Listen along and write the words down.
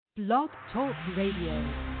Blog Talk Radio.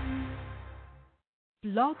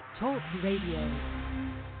 Blog Talk Radio.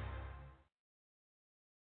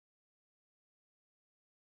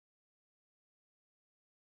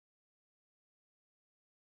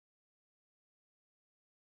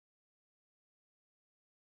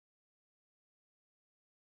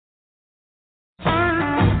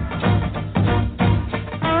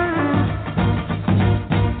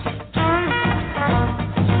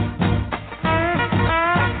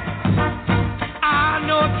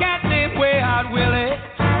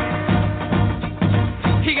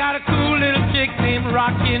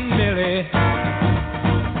 Rockin' Billy.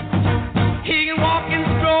 He can walk and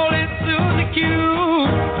stroll into the queue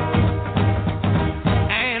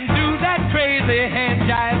and do that crazy hand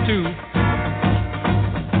jive too.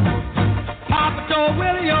 Papa told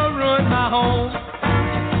Willie, you'll ruin my home.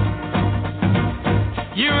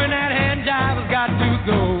 You and that hand jive has got to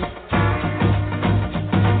go.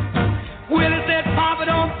 Willie said, Papa,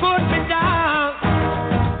 don't put me down.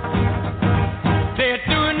 They're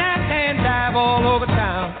doing that hand jive all over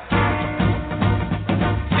town.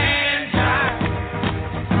 Hand jive,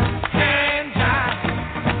 hand jive,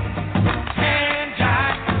 hand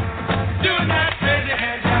jive, doing that crazy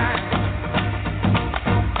hand jive.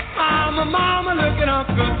 Mama, look at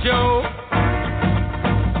Uncle Joe.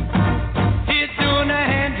 He's doing that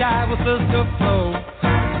hand jive with Sister Flo.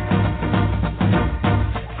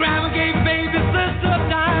 Grandma gave baby sister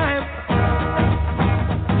time.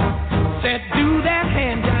 Said, do that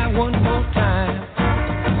hand jive one more time.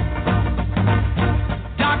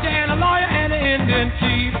 Doctor and a lawyer and an Indian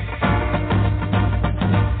chief.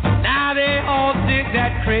 Now they all dig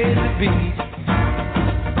that crazy beat.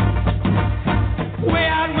 Way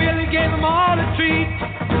out Willie gave them all a treat.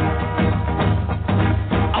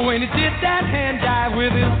 When he did that hand jive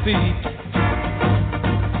with his feet.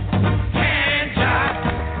 Hand jive,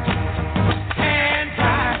 hand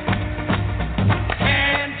jive,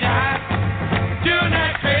 hand jive, doing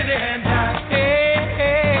that crazy hand jive. Hey,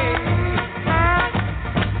 hey.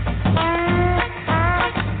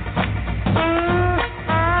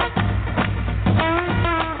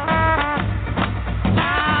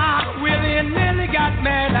 Now Willie and Millie got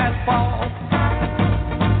mad last fall.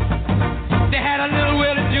 They had a little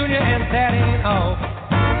Willie Jr. and that ain't all.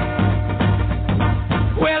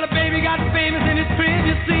 Well, the baby got famous in his crib,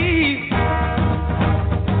 you see,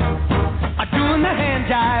 doing the hand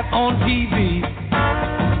jive on TV.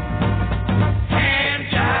 Hand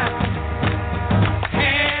jive,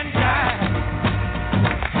 hand jive,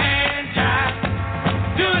 hand jive,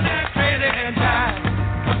 doing that crazy hand jive.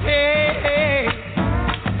 Hey, hey,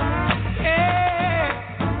 hey.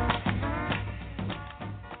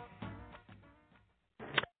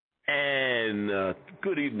 And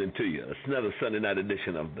good evening to you. It's another Sunday night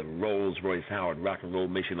edition of the Royce Howard Rock and Roll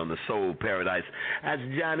Mission on the Soul Paradise. That's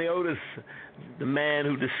Johnny Otis, the man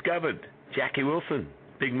who discovered Jackie Wilson,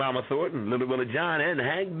 Big Mama Thornton, Little Willie John, and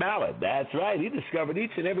Hank Ballard. That's right. He discovered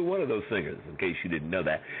each and every one of those singers, in case you didn't know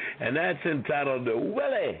that. And that's entitled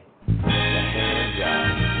Willie. The Hand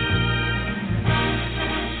Jive.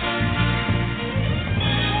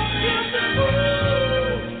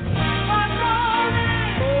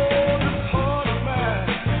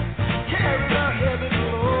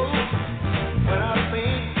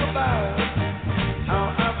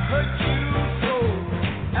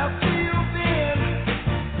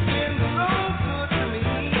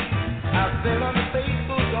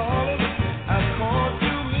 Unfaithful, darling, I've caused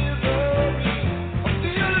you misery. I'm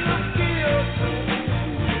feeling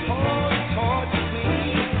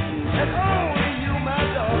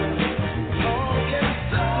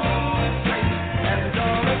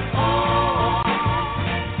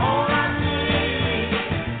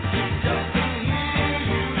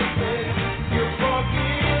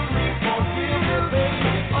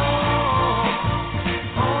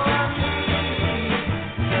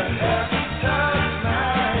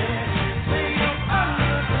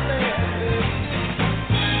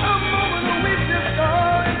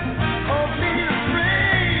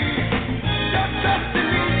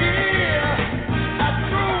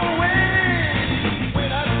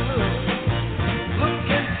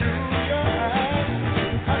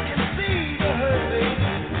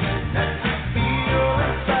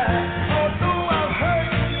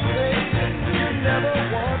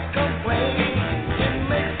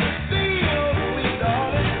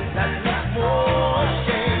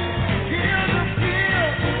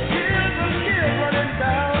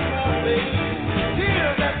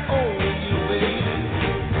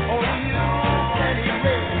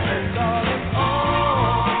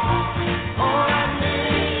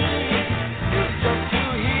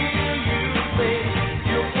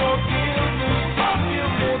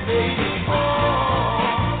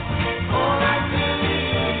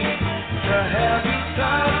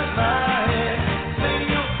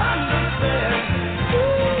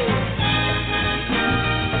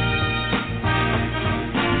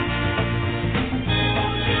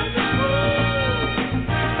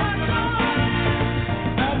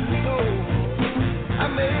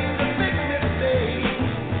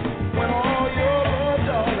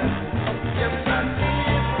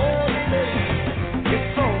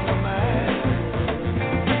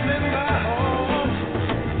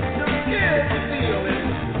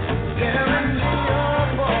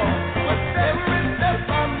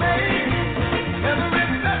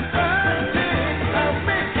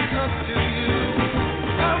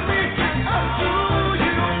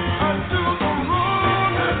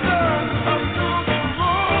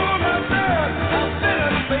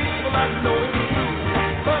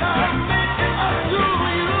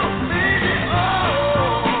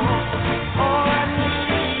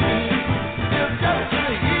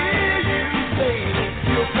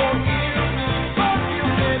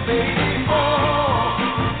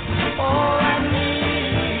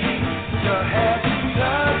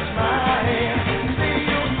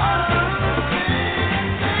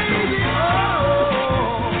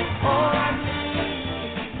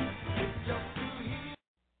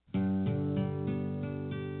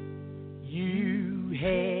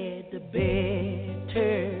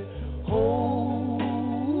better hold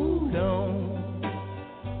on.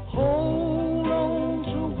 Hold on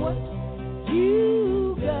to what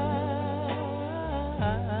you got.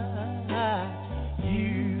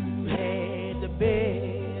 You had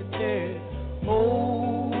better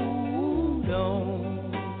hold on.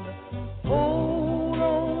 Hold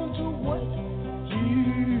on to what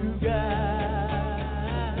you got.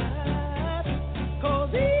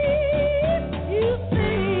 'Cause if you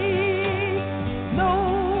think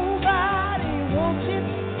nobody wants it,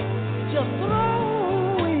 just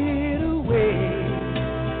throw it away,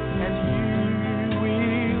 and you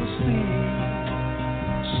will see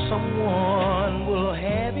someone will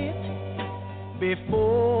have it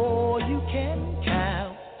before you can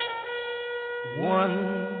count.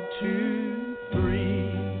 1, 2, 3.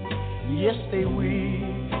 Yes, they will.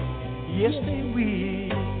 Yes, they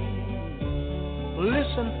will.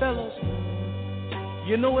 Listen, fellas,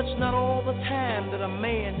 you know it's not all the time that a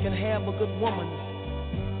man can have a good woman.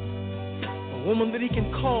 A woman that he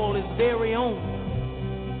can call his very own.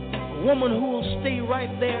 A woman who will stay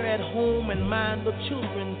right there at home and mind the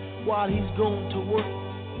children while he's going to work.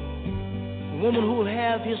 A woman who will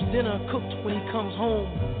have his dinner cooked when he comes home.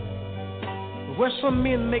 Where some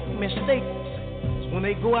men make mistakes is when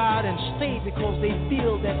they go out and stay because they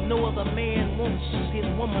feel that no other man wants his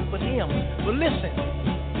woman but him. But listen,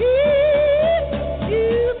 if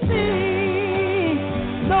you think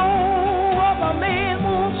no other man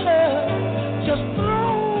wants her, just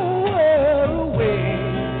throw her away,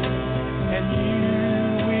 and you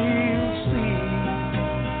will see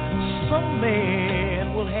some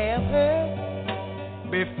man will have her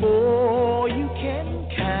before you can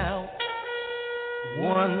count.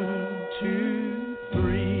 1, 2,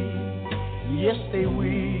 3. Yes, they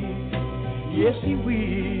will. Yes, he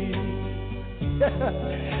will.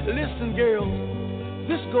 Listen, girls,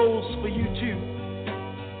 this goes for you too.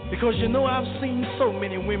 Because you know I've seen so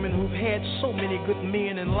many women who've had so many good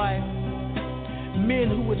men in life. Men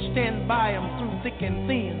who would stand by them through thick and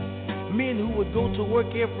thin. Men who would go to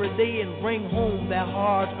work every day and bring home their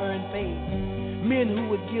hard-earned pay. Men who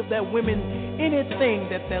would give their women anything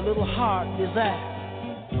that their little heart desired.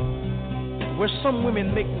 Where some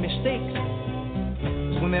women make mistakes,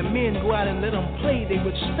 when their men go out and let them play, they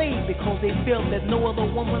would stay because they felt that no other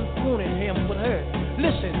woman wanted him but her.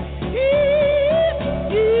 Listen, if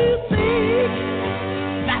you think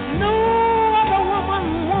that no other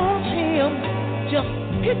woman wants him, just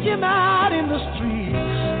pitch him out in the streets,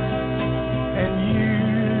 and you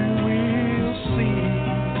will see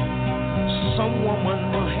some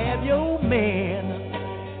woman will have your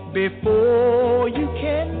man before you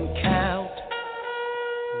can count.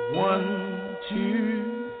 1,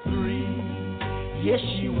 2, 3. Yes,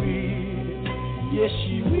 she will. Yes,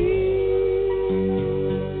 she will.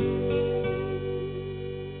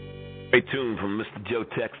 Great tune from Mr. Joe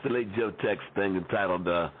Tex, the late Joe Tex, thing entitled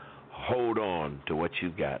Hold On to What You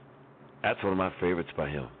Got. That's one of my favorites by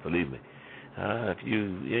him, believe me.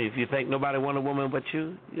 If you think nobody want a woman but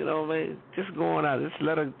you, man, just go on out, just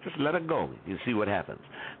let her go. You see what happens.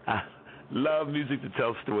 Love music to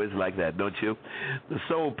tell stories like that, don't you? The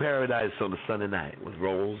Soul Paradise on a Sunday night with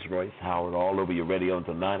Royce, Howard, all over your radio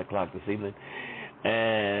until 9 o'clock this evening.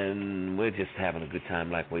 And we're just having a good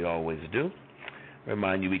time like we always do.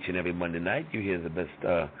 Remind you each and every Monday night you hear the best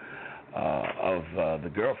of the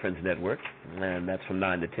Girlfriends Network, and that's from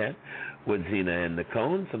 9 to 10 with Zena and the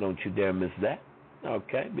Cones, so don't you dare miss that.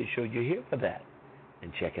 Okay, be sure you're here for that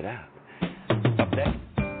and check it out. Up next,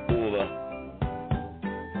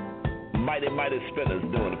 Mighty Spinners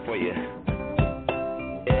doing it for you.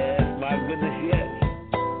 Yes, my goodness, yes.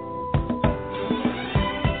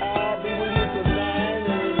 I'll be with you tonight.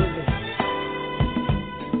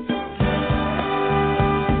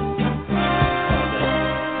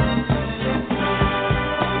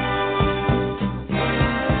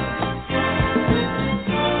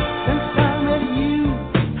 Since I met you,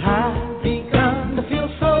 I've begun to feel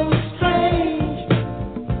so strange.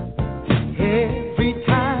 Every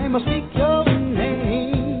time I speak your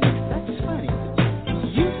name, that's funny.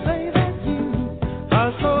 You say that you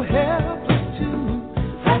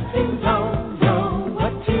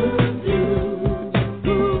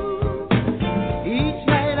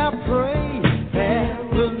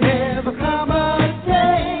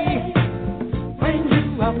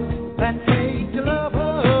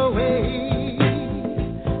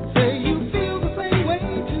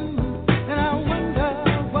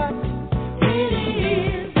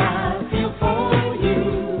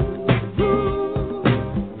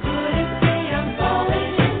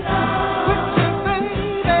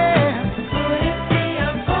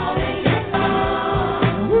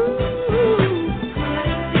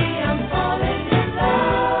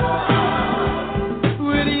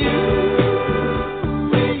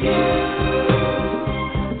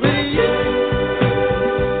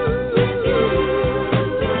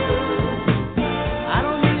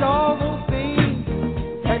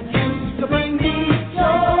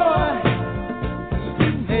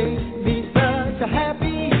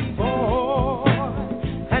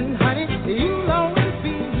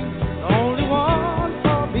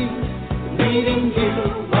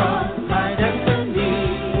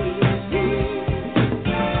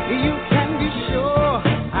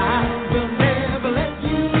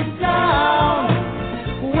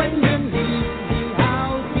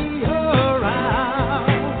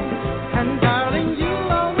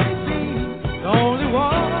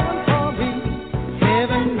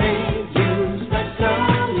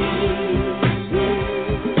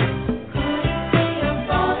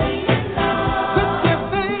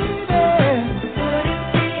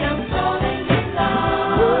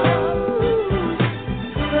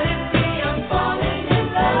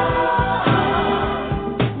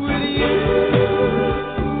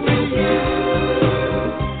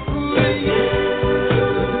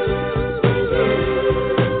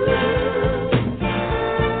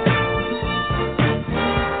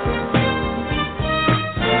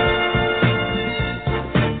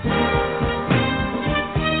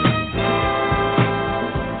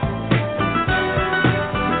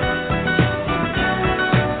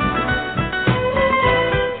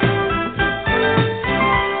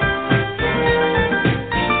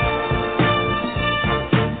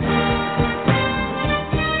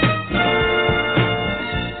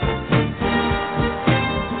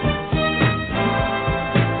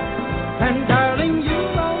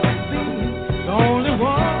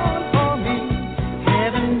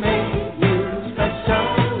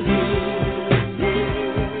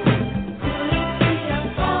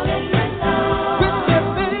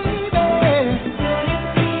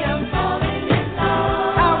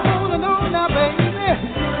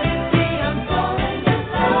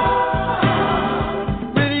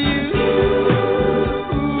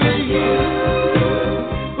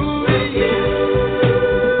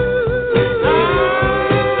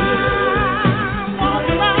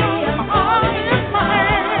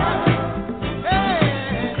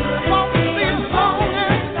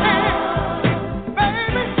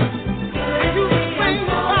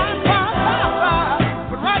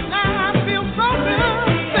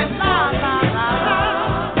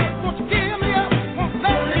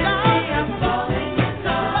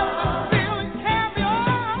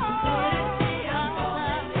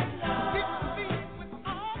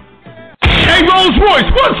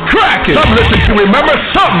Royce, what's cracking? Some listen to remember,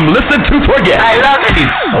 some listen to forget. I love it.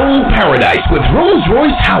 Soul Paradise with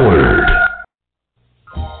Royce Howard.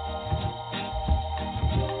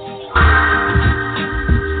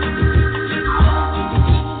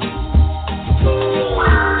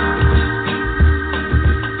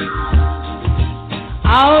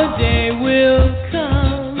 Our day will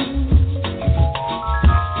come,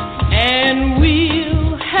 and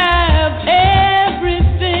we'll have everything.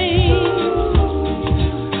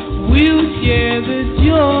 We'll share the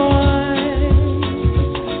joy,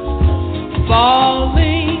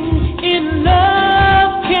 falling in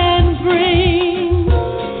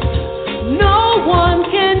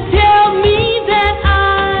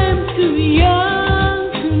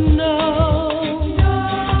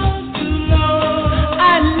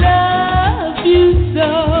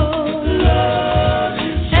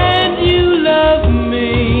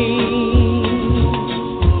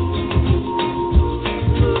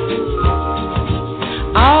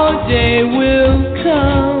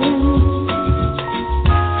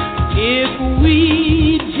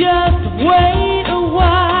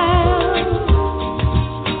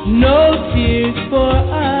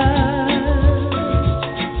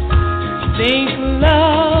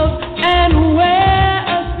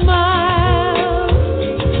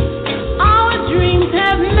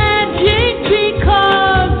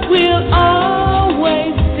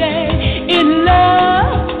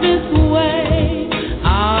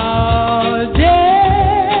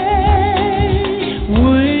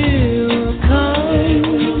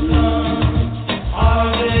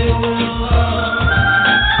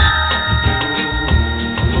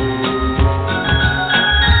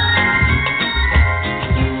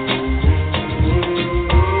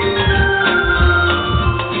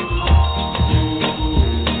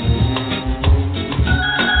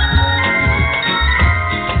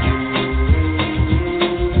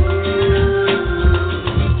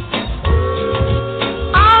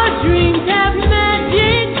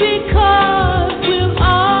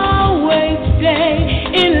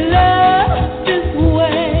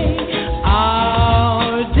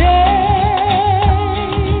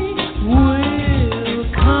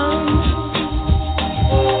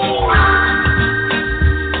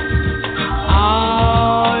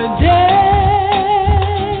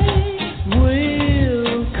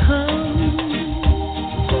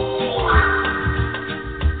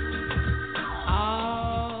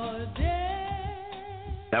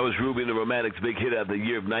Groovy and the Romantics' big hit of the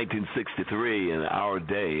year of 1963, and Our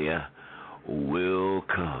Day Will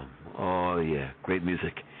Come. Oh, yeah, great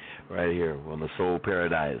music right here on the Soul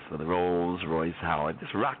Paradise for the Rolls Royce Howard.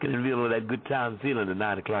 Just rocking and feeling that good time feeling at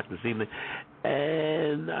 9 o'clock this evening.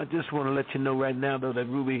 And I just want to let you know right now, though, that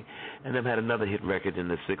Ruby and them had another hit record in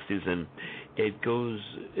the 60s, and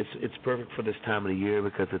it's perfect for this time of the year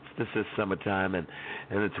because this is summertime, and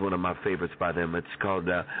it's one of my favorites by them. It's called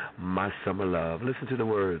My Summer Love. Listen to the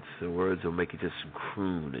words. The words will make you just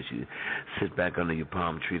croon as you sit back under your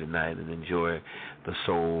palm tree tonight and enjoy the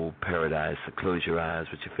Soul Paradise. So close your eyes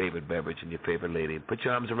with your favorite beverage and your favorite lady. Put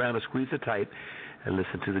your arms around her, squeeze her tight, and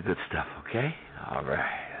listen to the good stuff, okay? All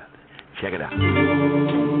right. Check it out.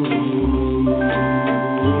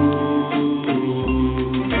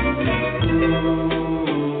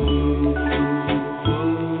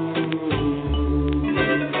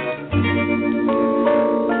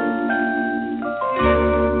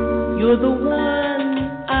 You're the one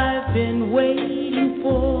I've been waiting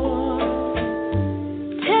for.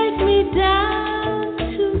 Take me down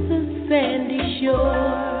to the sandy shore.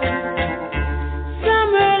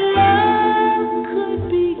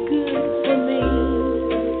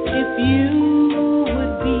 You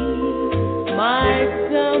would be my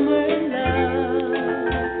summer love.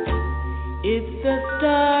 It's the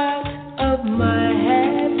start of my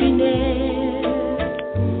happiness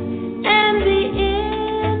and the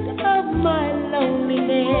end of my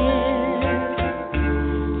loneliness.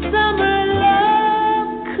 Summer love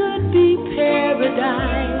could be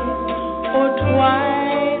paradise or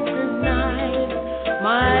twice as nice.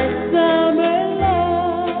 My summer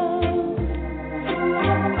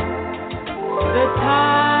the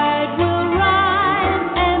tide will rise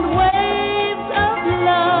and waves of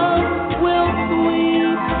love will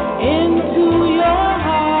sweep into your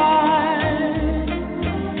heart.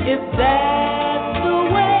 If that's the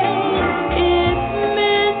way it's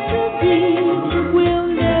meant to be, we'll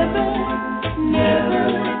never, never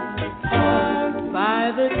part. By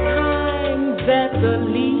the time that the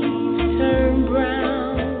leaves turn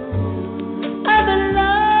brown, other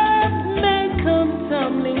love may come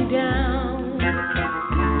tumbling down.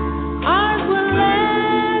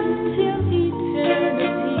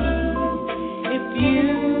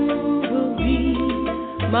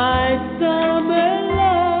 My summer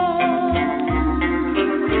love.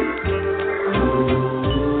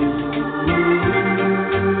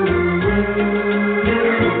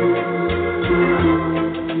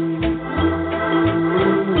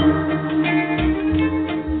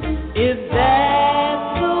 If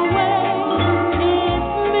that's the way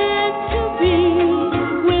it's meant to be,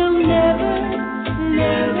 we'll never,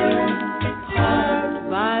 never part.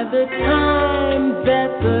 By the time that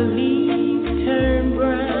the leaves turn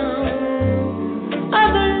brown,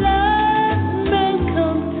 other love may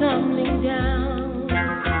come tumbling down.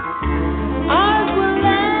 Ours will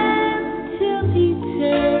last till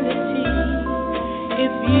eternity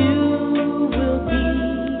if you will be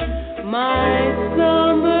my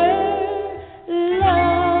summer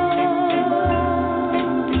love.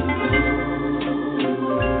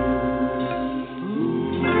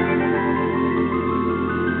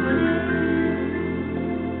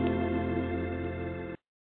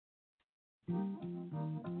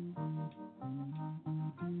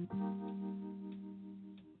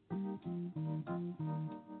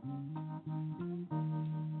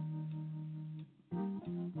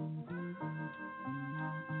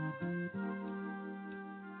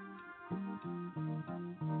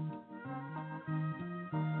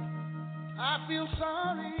 I feel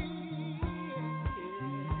sorry.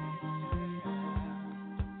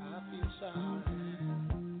 I feel sorry.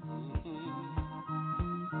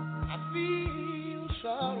 I feel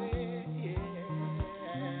sorry.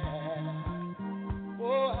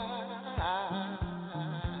 Oh, I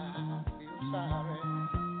feel sorry.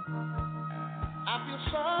 I feel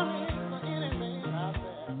sorry for any man out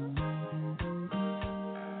there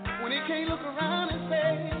when he can't look around and say,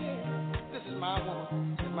 "This is my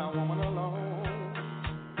woman. This is my woman alone."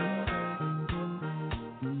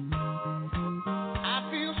 I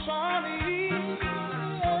feel sorry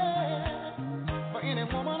for any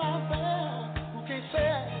woman out there who can't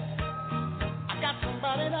say, "I got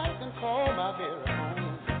somebody that I can call my very own."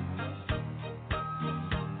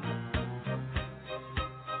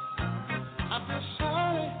 I feel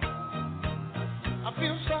sorry. I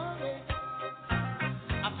feel sorry.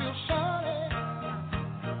 I feel sorry.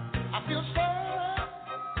 I feel sorry.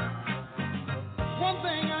 One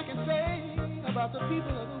thing I can say about the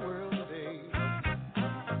people of the world today,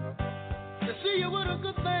 they see you with a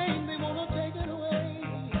good thing, they want to take it away.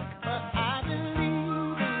 But I believe in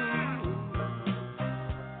you.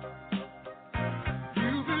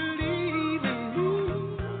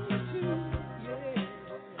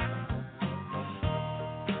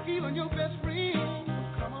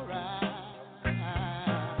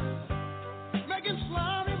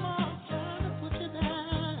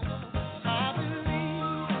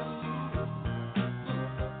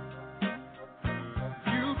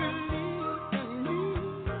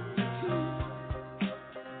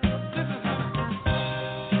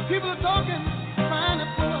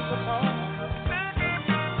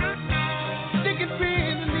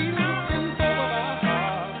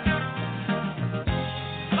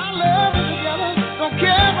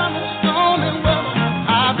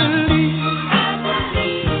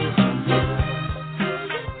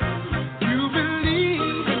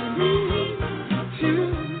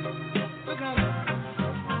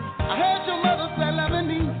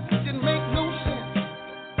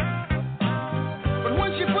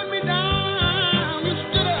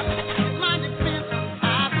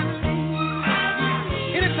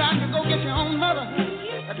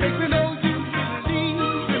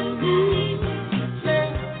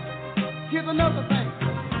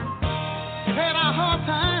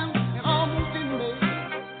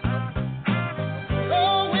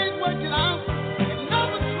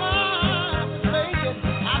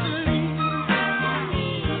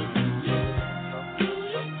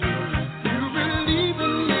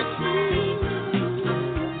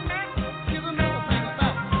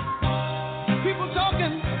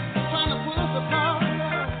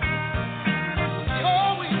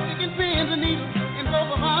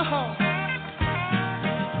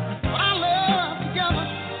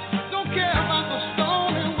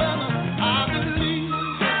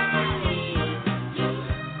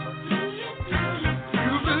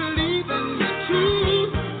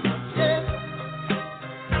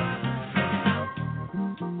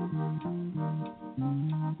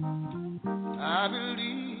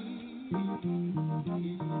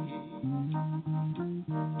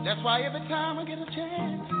 That's why every time I get a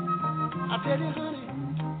chance, I tell you, honey,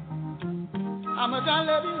 how much I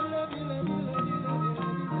love you, love you, love you, love you, love you,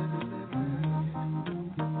 love you, love you, love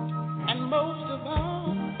you. And most of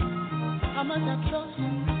all, how much I trust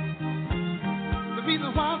you. The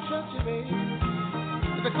reason why I trust you, baby,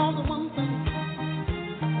 is because of one thing.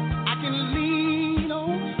 I can lean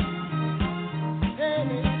on you, yeah,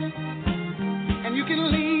 and you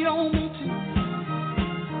can lean on me too.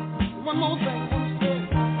 One more thing.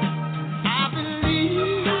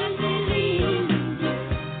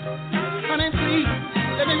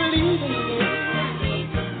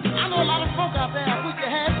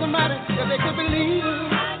 Somebody that they could believe.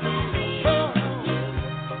 Oh,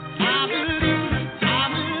 I believe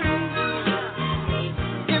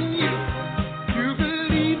in you. You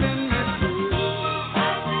believe in me.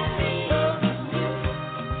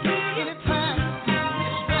 Anytime you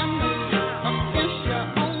stand against your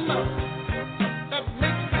own love, that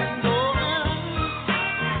makes me know I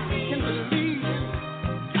can believe.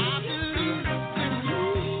 I believe in you.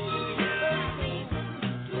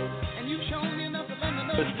 And you've shown me enough to let me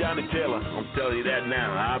know. It's Johnny Taylor. I'm telling you that now.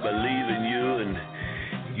 I believe in you, and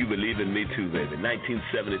you believe in me too, baby.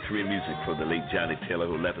 1973 music for the late Johnny Taylor,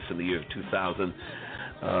 who left us in the year of 2000.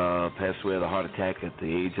 Passed away of a heart attack at the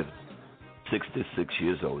age of 66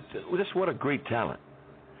 years old. Just what a great talent.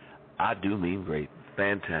 I do mean great.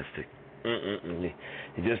 Fantastic. You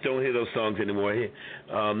just don't hear those songs anymore here.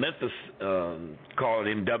 Memphis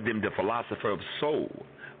dubbed him the philosopher of soul.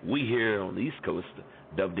 We here on the East Coast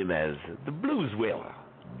dubbed him as the blues wailer,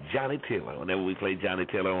 Johnny Taylor. Whenever we play Johnny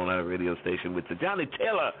Taylor on our radio station, with the Johnny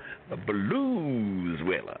Taylor, the blues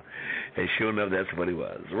wailer. And sure enough, that's what he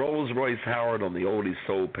was. Rolls Royce Howard on the Oldies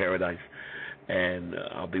Soul Paradise. And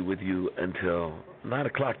I'll be with you until 9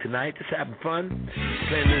 o'clock tonight. Just having fun,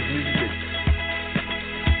 playing this music.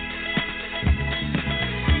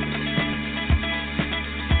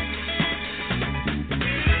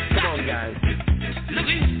 Come on, guys.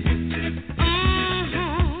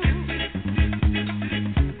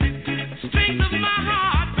 Strength of my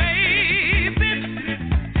heart, baby.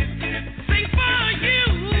 Sing for you.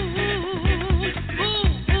 Ooh, ooh,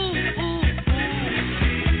 ooh, ooh.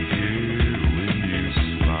 When you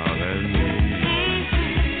smile at me,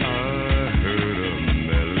 I heard a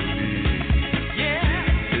melody.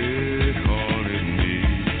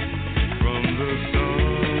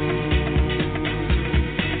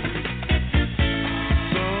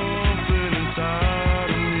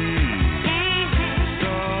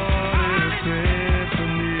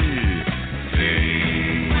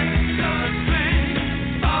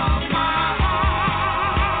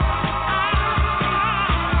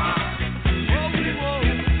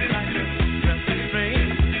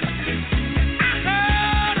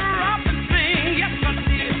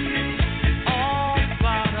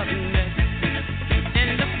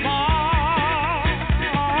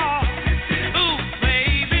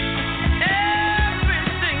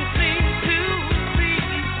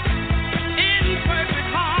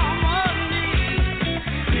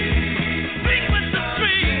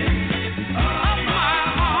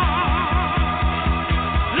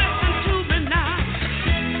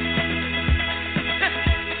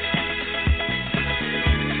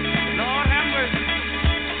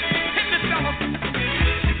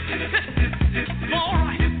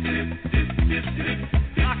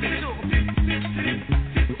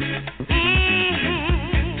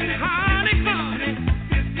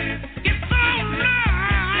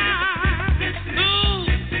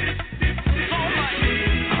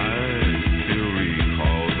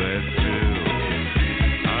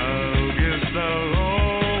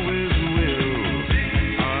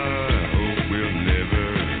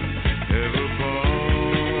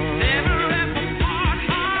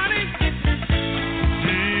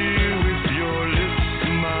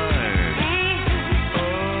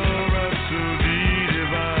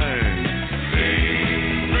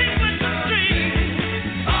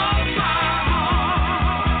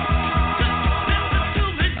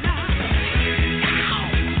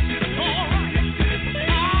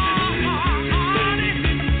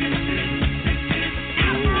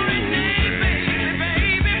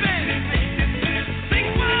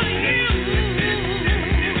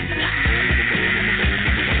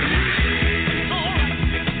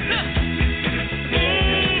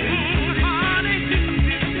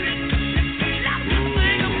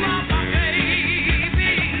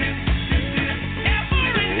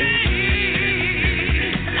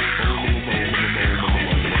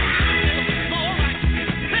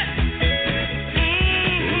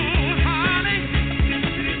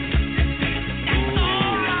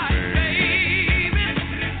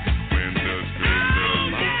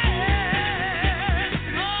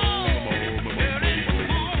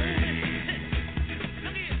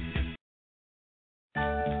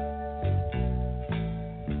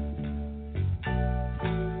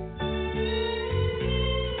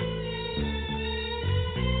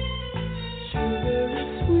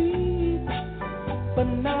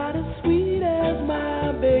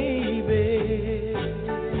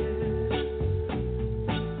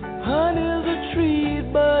 Honey's a treat,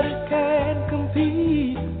 but it can't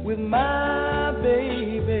compete with my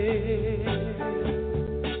baby.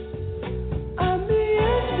 I'm the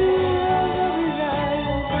envy of every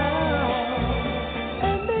rising town,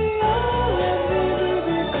 and they all envy me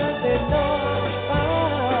because they know I'm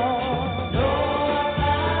found. Know I'm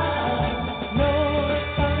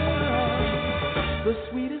found. The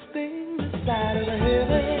sweetest thing this side of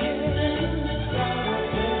heaven.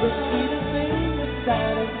 The sweetest thing this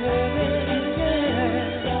side of heaven.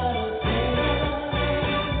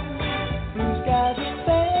 Blue skies are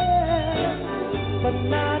fair, but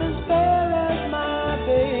not as fair as my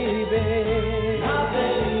baby. My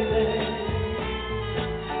baby.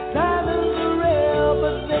 Diamonds are rare,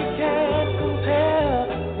 but they can't compare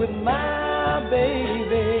with my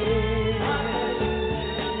baby.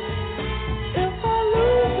 If I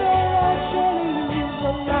lose her, I surely lose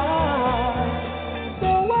a lot. So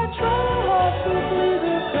I try hard to believe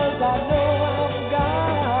it, 'cause I know I'm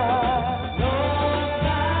God.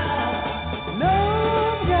 Know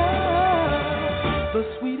I'm God. The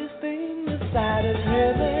sweetest thing this side of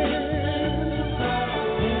heaven.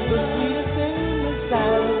 The sweetest thing this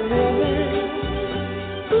side of heaven.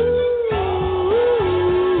 Ooh,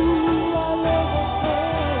 I love her so.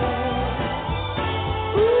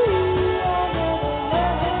 Ooh, I never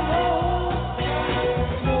let her go.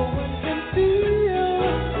 No one can feel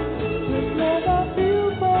this love I feel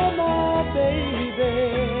for my baby.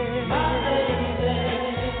 My baby.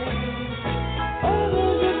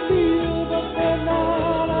 Others can feel, but they're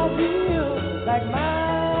not ideal like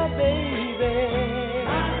my baby.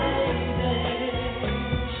 My baby.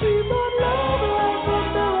 She brought love like a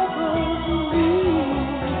miracle to me,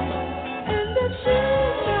 and if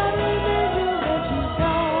she's not an angel, then she's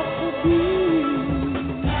got to be.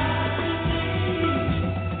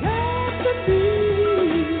 Got to be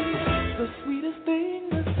the sweetest thing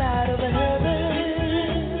this side of heaven.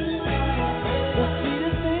 The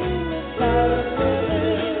sweetest thing this side of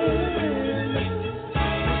heaven.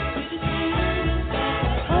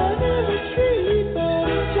 Honey's a treat, but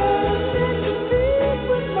it just can't compete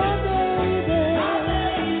with my baby.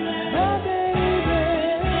 My baby.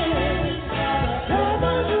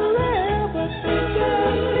 Diamonds are rare, but they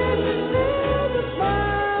just can't compare with my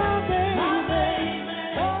baby. My baby.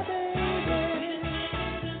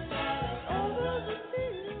 Others are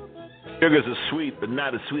feel, but Sugars are sweet, but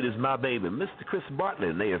not as sweet as my baby. Mr. Chris Bartley,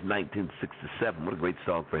 in the year of 1967. What a great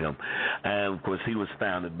song for him. And, of course, he was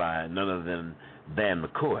founded by none other than Van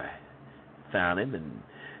McCoy. Found him and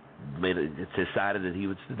decided that he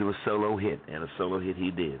would do a solo hit, and a solo hit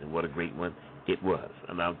he did. And what a great one it was.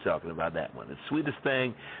 And I'm talking about that one. The sweetest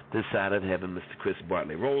thing this side of heaven, Mr. Chris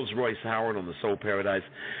Bartley. Rolls Royce Howard on the Soul Paradise.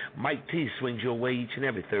 Mike T swings your way each and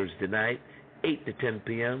every Thursday night, 8 to 10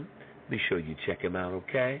 p.m. Be sure you check him out,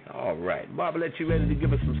 okay? All right. Marvelette, you ready to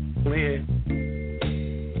give us some soul here?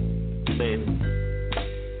 Baby.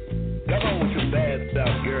 Come on with your bad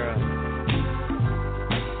stuff, girl.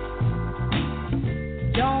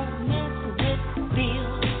 Don't mess with the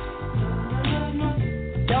feel.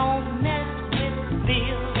 Don't mess with the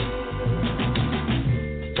feel.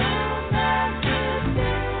 Don't mess with the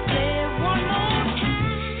feel. Say it one more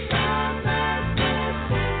time.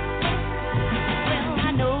 Well,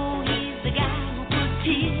 I know he's the guy who put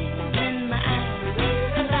tears in my eyes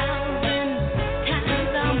 1,000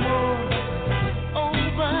 times or more. Oh,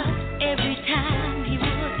 but every time he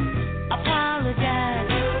would apologize,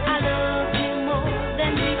 I loved him more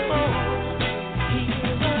than before.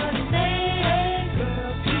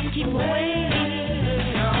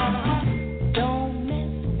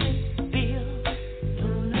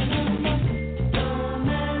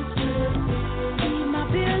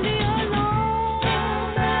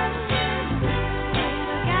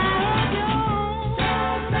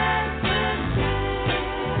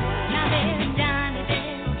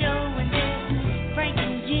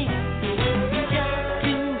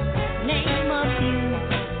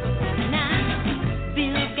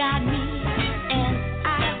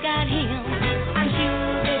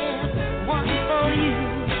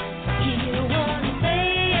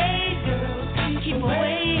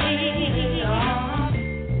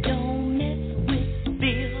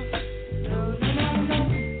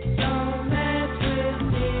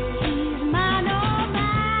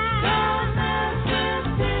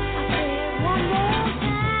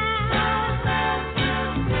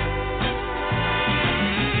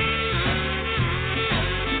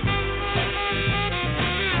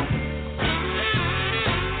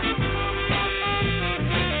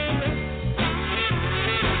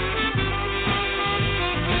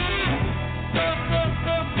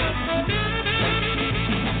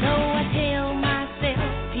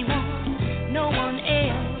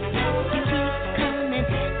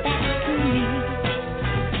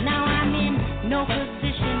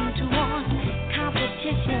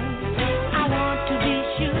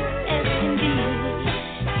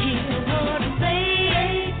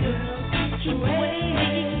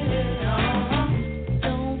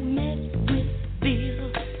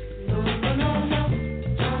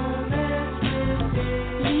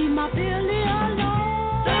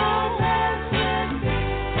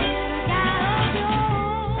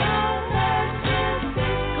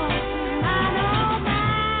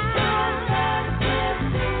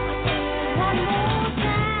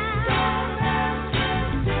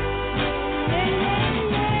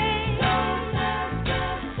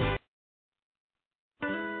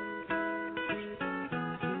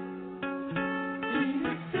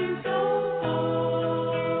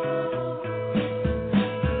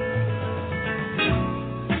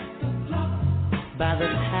 By the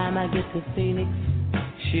time I get to Phoenix,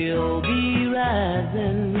 she'll be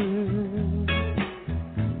rising.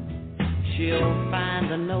 She'll find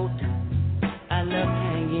a note I left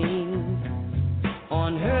hanging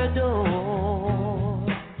on her door.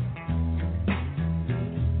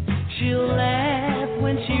 She'll laugh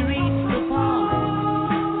when she reads the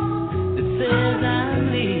part that says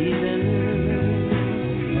I'm leaving,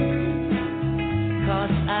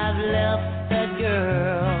 'cause I've left that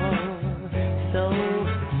girl so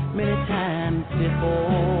many times before.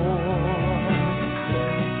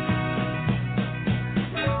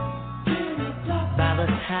 By the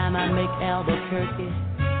time I make Albuquerque,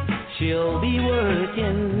 she'll be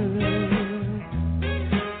working.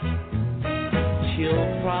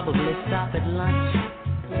 She'll probably stop at lunch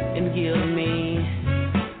and give me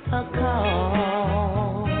a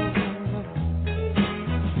call.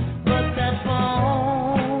 But that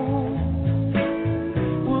phone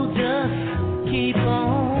will just keep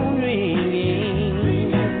on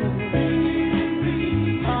ringing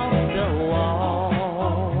off the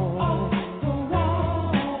wall.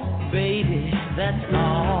 Baby, that's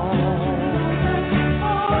all.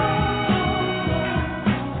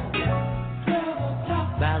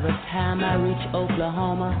 By the time I reach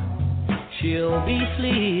Oklahoma, she'll be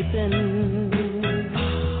sleeping.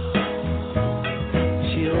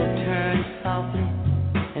 She'll turn softly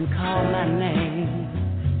and call my name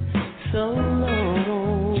so low.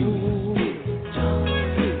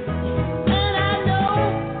 And I know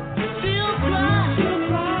she'll cry to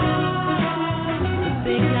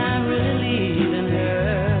think I'm really leaving her.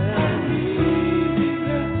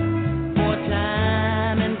 For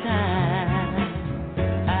time and time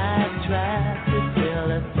I've tried to tell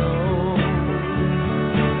her so.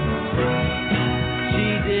 She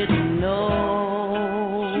didn't know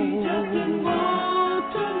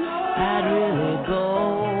I'd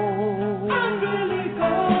really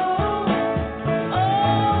go.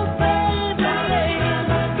 Oh, baby, I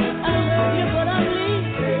love you, but I'm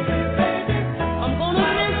leaving. I'm gonna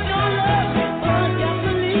miss your love, but I got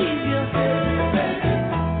to leave you.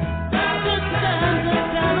 This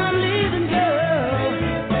time I'm leaving, girl.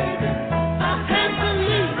 I can't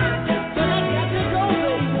believe it, but I got to go,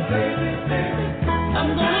 baby. I'm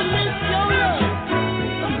gonna miss your love,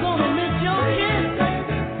 I'm gonna miss your kiss,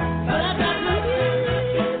 but I got to leave.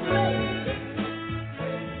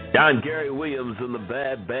 John Gary Williams and the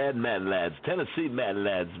Bad Mad Lads, Tennessee Mad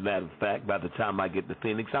Lads, matter of fact, by the time I get to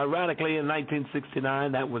Phoenix. Ironically, in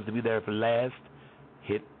 1969, that was to be their last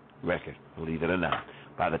hit record, believe it or not,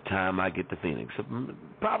 by the time I get to Phoenix. It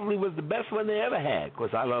probably was the best one they ever had. Of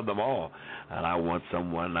course, I love them all. And I want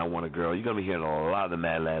someone, and I want a girl. You're going to be hearing a lot of the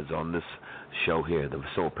Mad Lads on this show here, the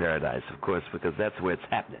Soul Paradise, of course, because that's where it's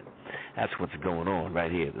happening. That's what's going on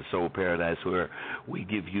right here, the Soul Paradise, where we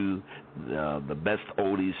give you the best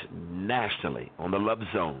oldies nationally on the Love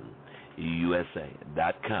Zone,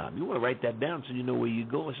 USA.com. You want to write that down so you know where you're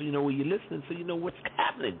going, so you know where you're listening, so you know what's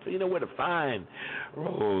happening, so you know where to find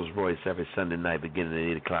Rolls Royce every Sunday night beginning at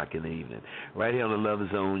 8 o'clock in the evening. Right here on the Love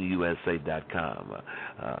Zone, USA.com.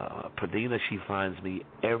 Padina, she finds me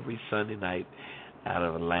every Sunday night out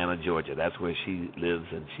of Atlanta, Georgia. That's where she lives,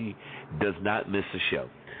 and she does not miss a show.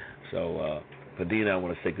 So, Padina, I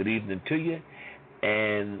want to say good evening to you,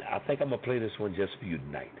 and I think I'm going to play this one just for you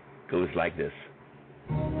tonight. Goes like this.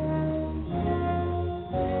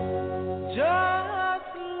 Just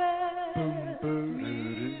let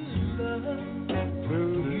me love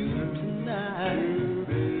you tonight.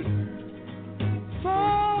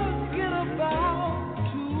 Forget about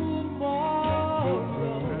tomorrow.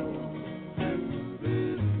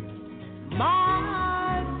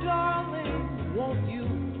 My darling, won't you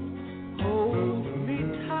hold me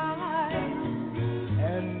tight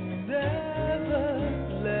and never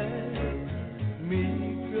let me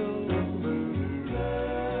go?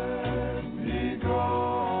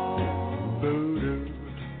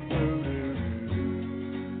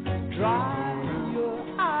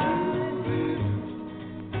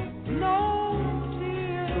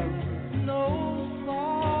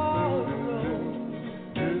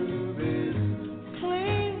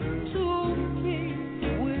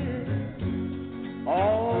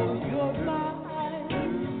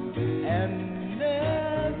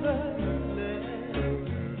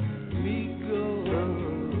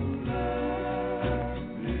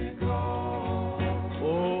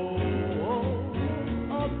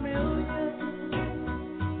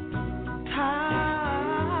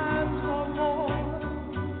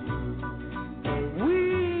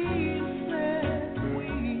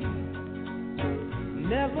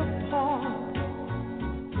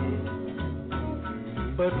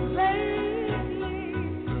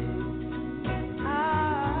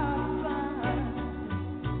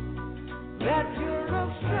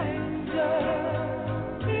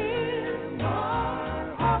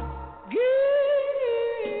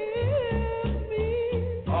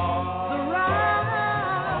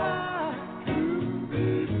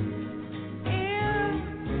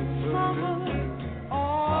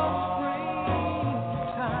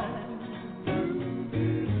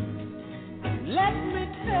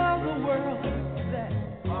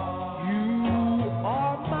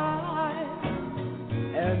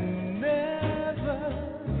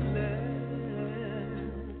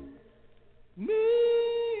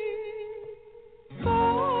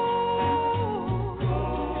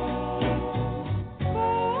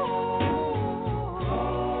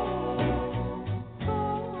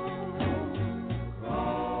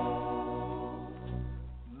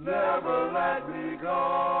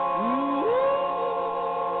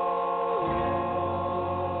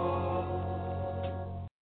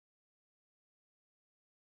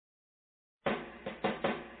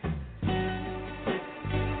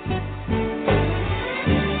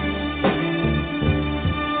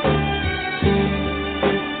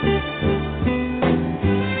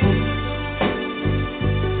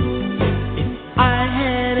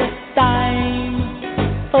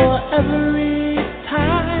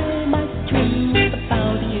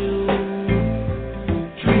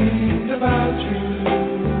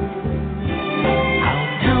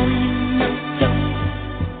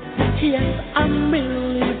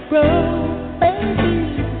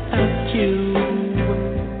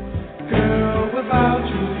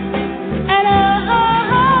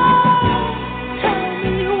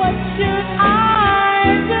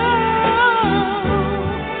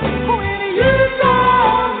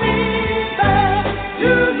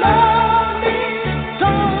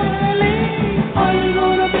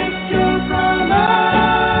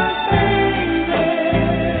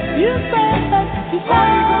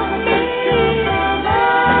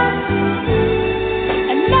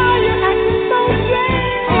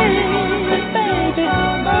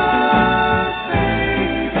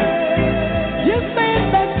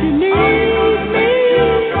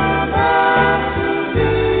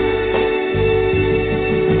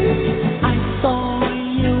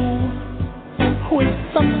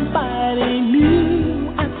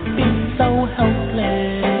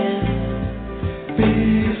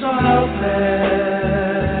 ladies all out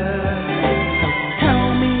there,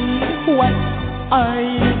 tell me what are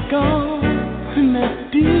you gonna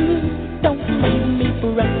do? Don't leave me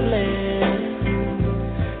breathless.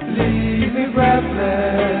 Leave me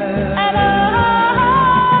breathless. And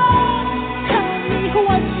tell me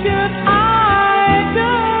what should I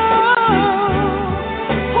do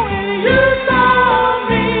when you tell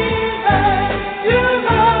me that you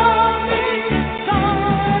love me,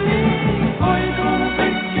 darling? Are you gonna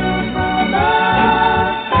think you're brother,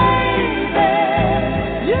 baby?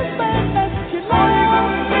 You said that you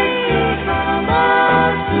love me, brother,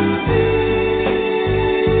 to me.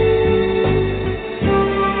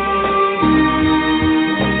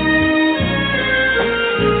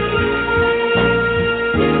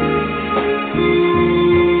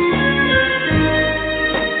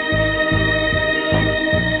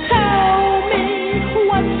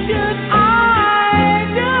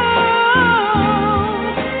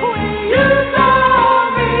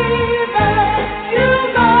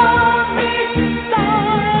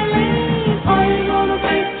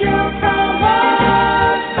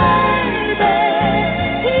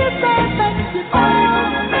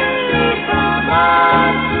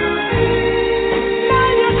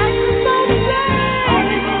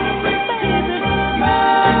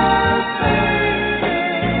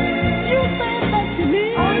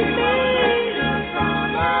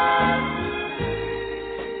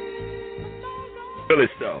 Philly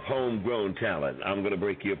stuff, homegrown talent. I'm going to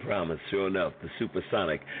break your promise. Sure enough, the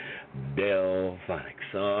supersonic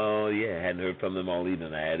Delphonics. Oh, yeah, I hadn't heard from them all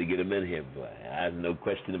evening. I had to get them in here, boy. I have no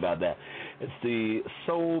question about that. It's the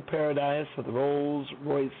Soul Paradise with Rolls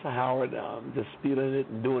Royce Howard. I'm just feeling it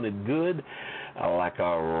and doing it good like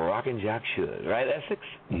a rockin' jock should. Right, Essex?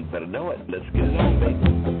 You better know it. Let's get it on,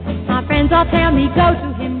 baby. My friends all tell me, go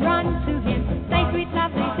to him, run to him, say sweet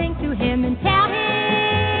lovely things to him and tell him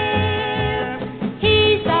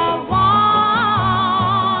he's the one.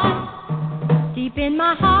 Deep in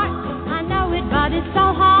my heart, I know it, but it's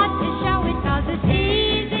so hard to show it 'cause it's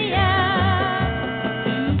easier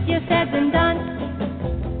said than done.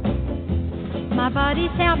 My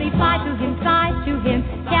buddies tell me, fly to him, fly to him,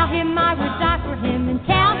 tell him I would die for him and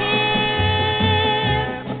tell him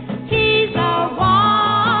he's the one.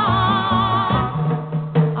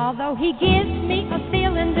 Although he gives me a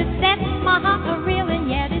feeling that sets my heart a reeling,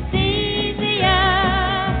 yet it's easier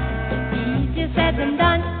said than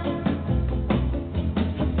done.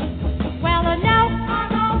 Well, I know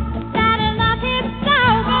that I love him so,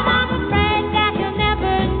 but I'm afraid that he'll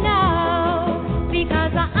never know,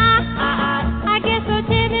 because I get so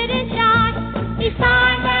timid and shy each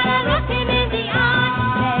time that I look him in the eye.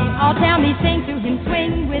 They all tell me, sing to him,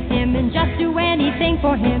 swing with him, and just do anything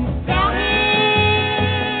for him. Tell him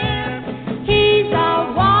he's the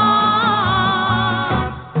one.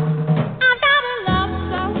 I've got a love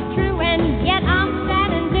so true, and yet I'm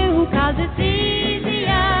sad and blue, 'cause it's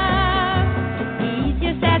easier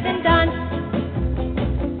said than done.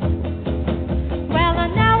 Well, I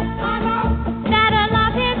know that I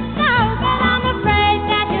love him so, but I'm afraid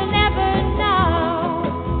that he'll never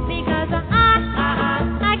know, because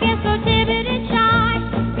I get so timid and shy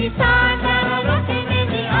each time that I look him in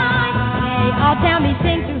the eye. They all tell me,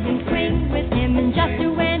 sing to him, swing with him, and just do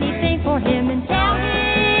anything for him and tell him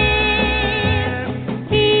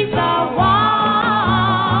he's the one.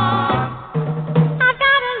 I've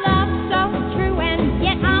got a love so true, and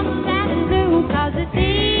yet I'm sad and blue, 'cause it's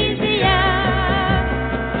easier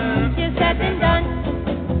said than done.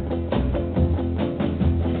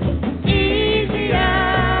 Easier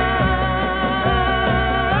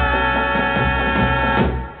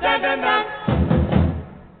said than done.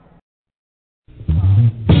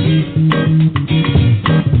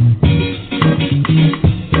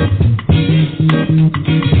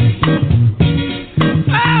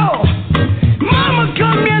 Oh, mama,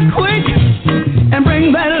 come here quick and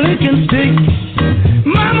bring that licking stick.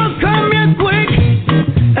 Mama, come here quick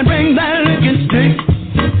and bring that licking stick.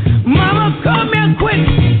 Mama, come here quick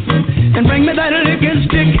and bring me that licking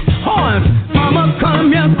stick. Horn, mama,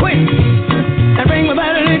 come here quick and bring me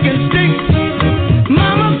that licking stick.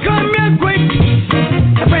 Mama, come here quick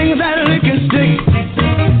and bring me that licking stick.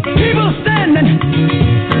 People standing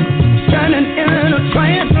in a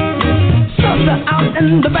trance. Sister out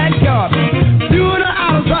in the backyard doing an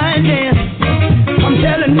outside dance. I'm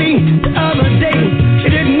telling me the other day she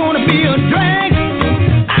didn't want to be a drag.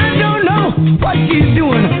 I don't know what she's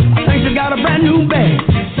doing. I think she got a brand new bag.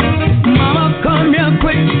 Mama, come here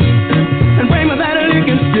quick and bring me that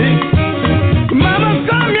licking stick. Mama,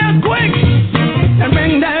 come here quick and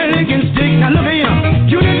bring that licking stick. Now look here,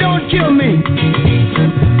 Junior, don't kill me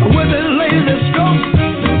with this lazy stroke.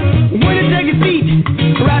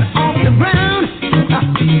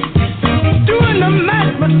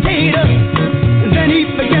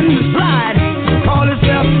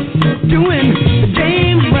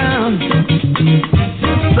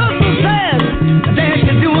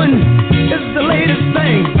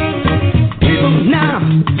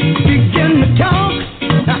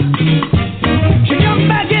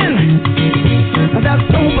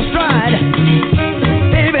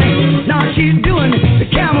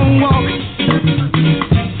 walk.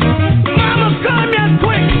 Mama, come here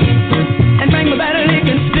quick and bring me that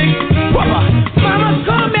licking stick. Whopper. Mama,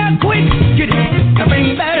 come here quick, get it, and bring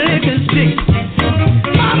me that licking stick.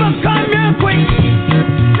 Mama, come here quick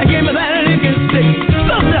and give me that licking stick.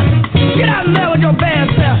 Sister, get out there with your bad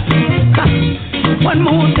self. Ha. One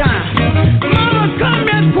more time. Mama, come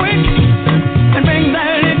here quick and bring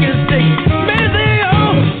that licking stick. Busy,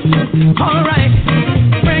 oh, all right,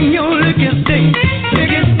 bring your licking stick.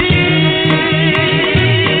 Licking stick.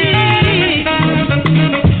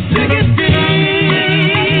 Licking stick.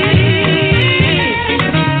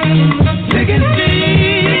 Licking stick.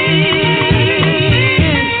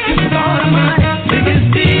 Lord Almighty, licking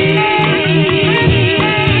stick.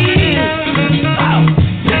 Oh,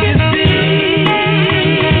 licking stick.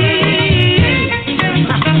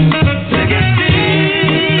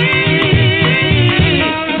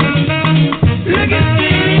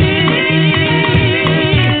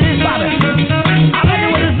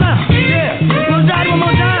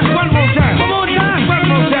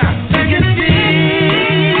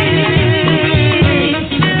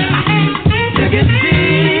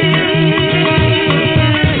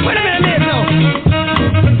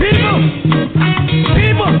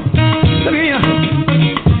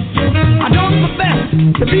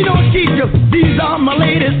 These are my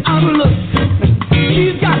latest outlooks.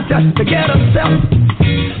 She's got to get herself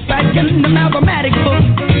back in the mathematics book.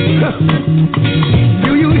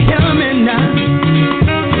 Do you hear me now?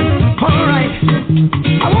 All right.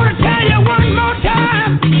 I want to tell you one more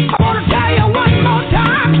time. I want to tell you one more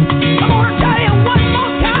time. I want to tell you one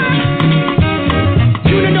more time.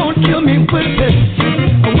 You don't kill me with this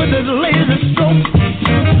laser stroke.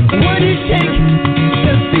 What do you take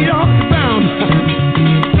his feet off the ground?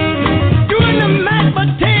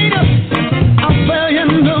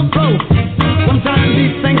 Sometimes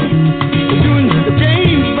these things are doing the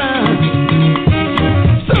James Brown.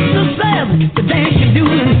 Sister says the dance you're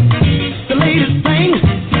doing the latest thing.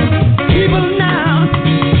 People now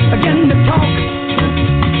begin to talk.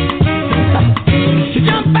 You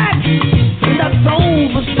jump back in that soul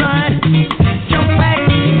beside. Jump back,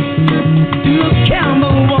 do a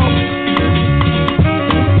camel walk.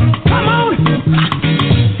 Come on,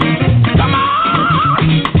 come on,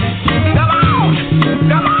 come on,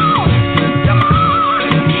 come on.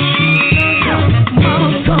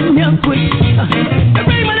 Come here quick, and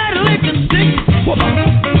bring me that licking stick.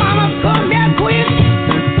 Mama, come here quick,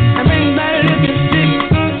 and bring that licking stick.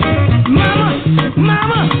 Mama,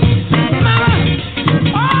 mama, mama,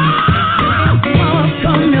 oh, mama,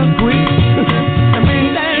 come here quick, and bring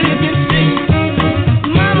that licking stick.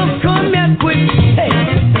 Mama, come here quick, hey,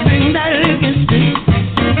 and bring that licking stick.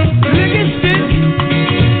 Licking stick,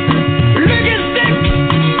 licking stick,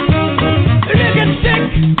 licking stick.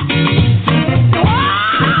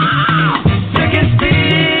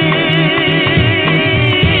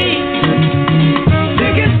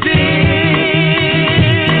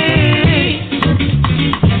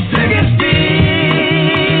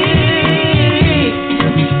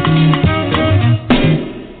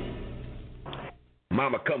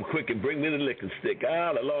 Come quick and bring me the licking stick.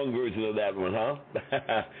 Ah, the long version of that one, huh?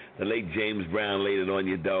 The late James Brown laid it on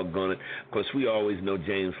you, doggone it. Of course, we always know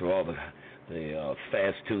James for all the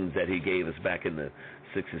fast tunes that he gave us back in the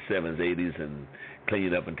 60s, 70s, 80s, and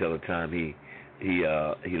cleaned up until the time he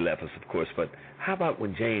left us, of course. But how about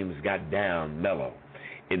when James got down mellow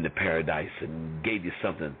in the Paradise and gave you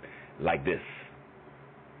something like this?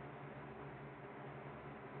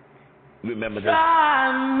 Remember this?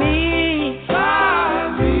 Try me,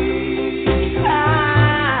 try me,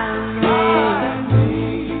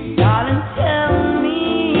 darling, tell me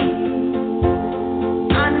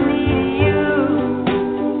I need you.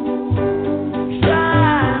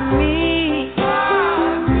 Try me,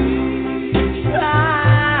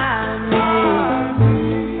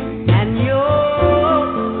 and your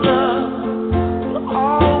love will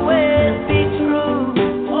always be true.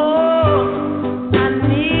 Oh, I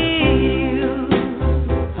need you.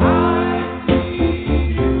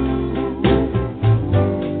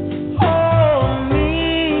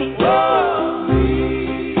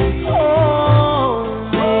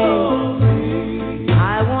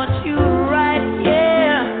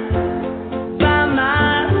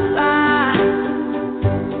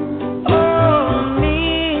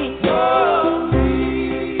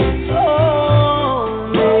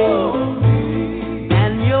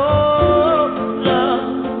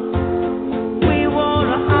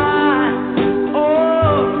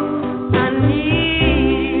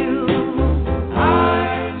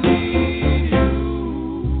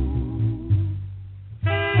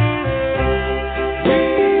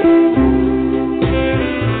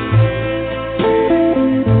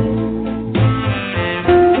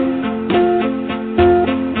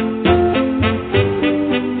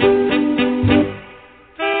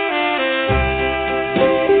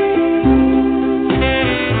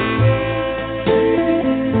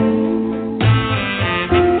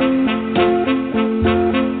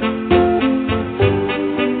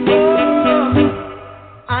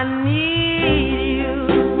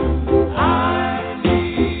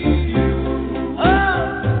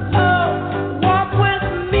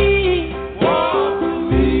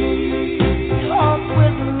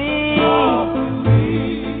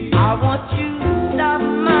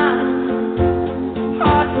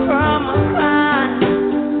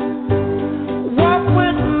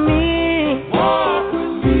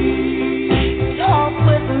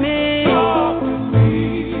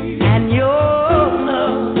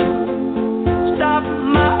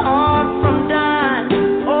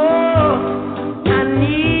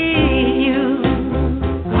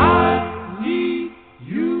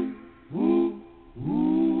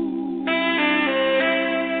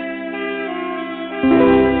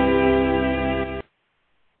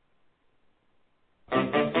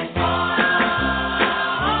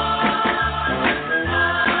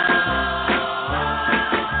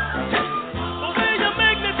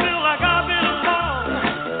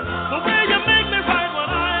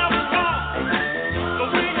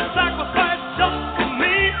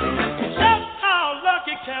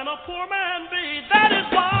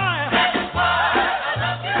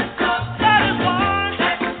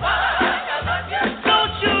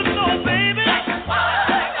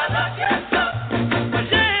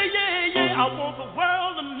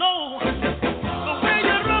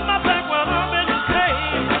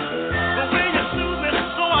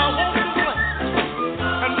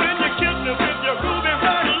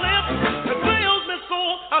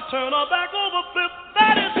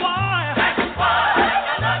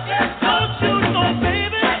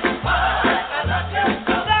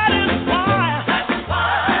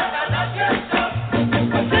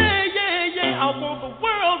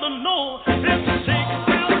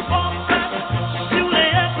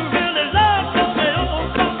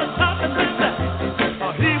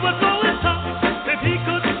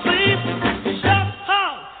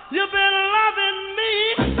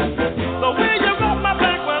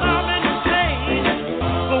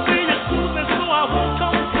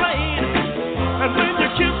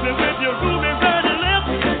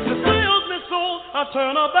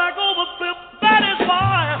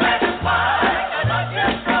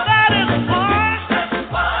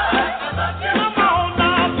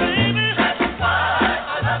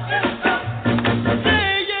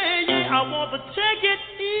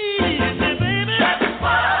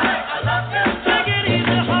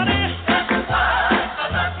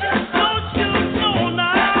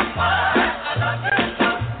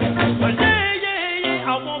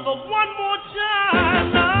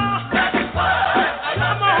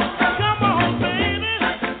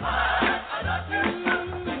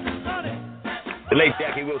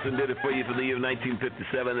 Wilson did it for you for the year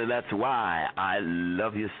 1957, and that's Why I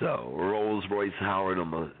Love You So. Rolls-Royce Howard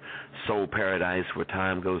on the Soul Paradise, where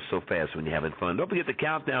time goes so fast when you're having fun. Don't forget the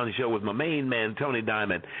Countdown Show with my main man, Tony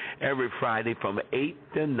Diamond, every Friday from 8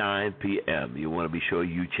 to 9 p.m. You want to be sure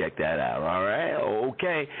you check that out, all right?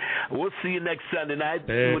 Okay. We'll see you next Sunday night.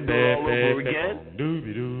 We'll do it all over again.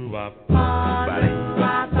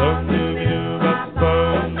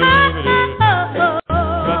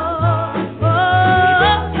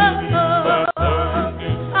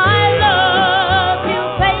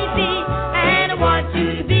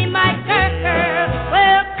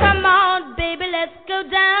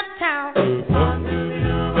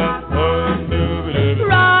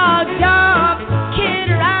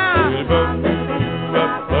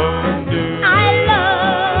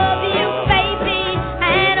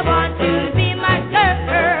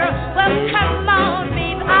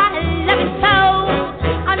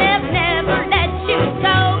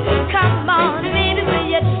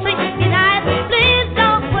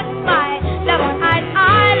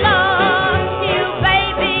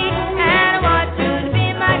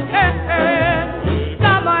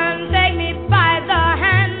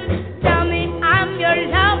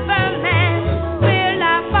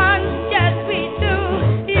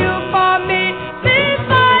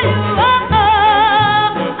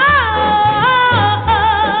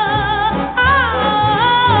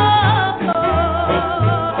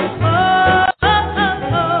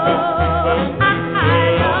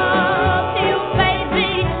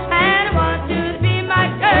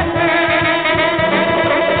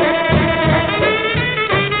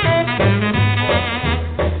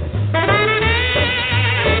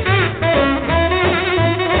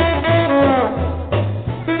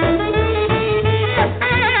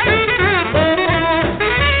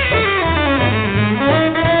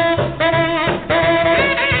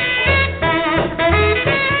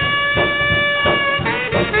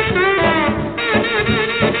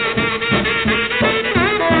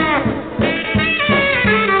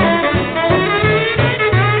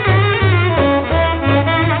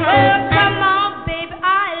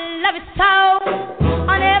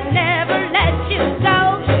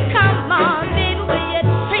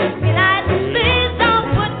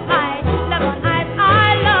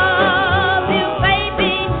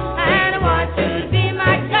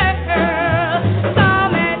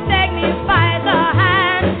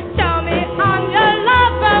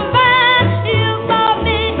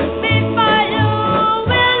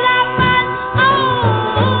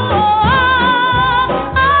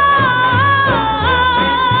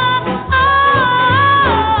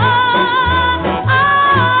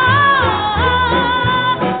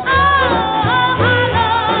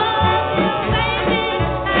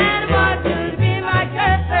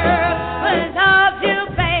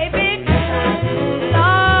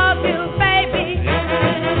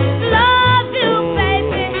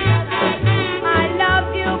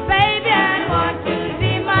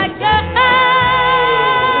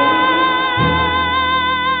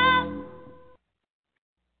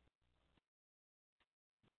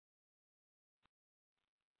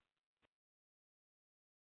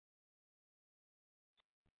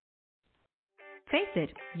 Face it,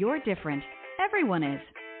 you're different. Everyone is.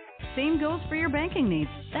 Same goes for your banking needs.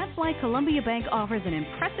 That's why Columbia Bank offers an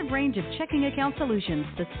impressive range of checking account solutions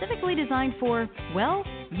specifically designed for, well,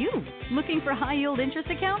 you. Looking for high-yield interest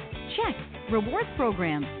accounts? Check. Rewards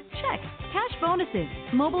programs? Check. Cash bonuses?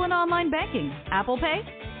 Mobile and online banking? Apple Pay?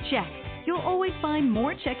 Check. You'll always find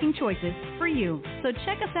more checking choices for you. So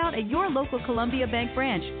check us out at your local Columbia Bank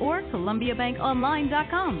branch or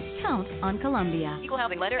ColumbiaBankOnline.com. Count on Columbia. Equal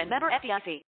housing lender and member FDIC.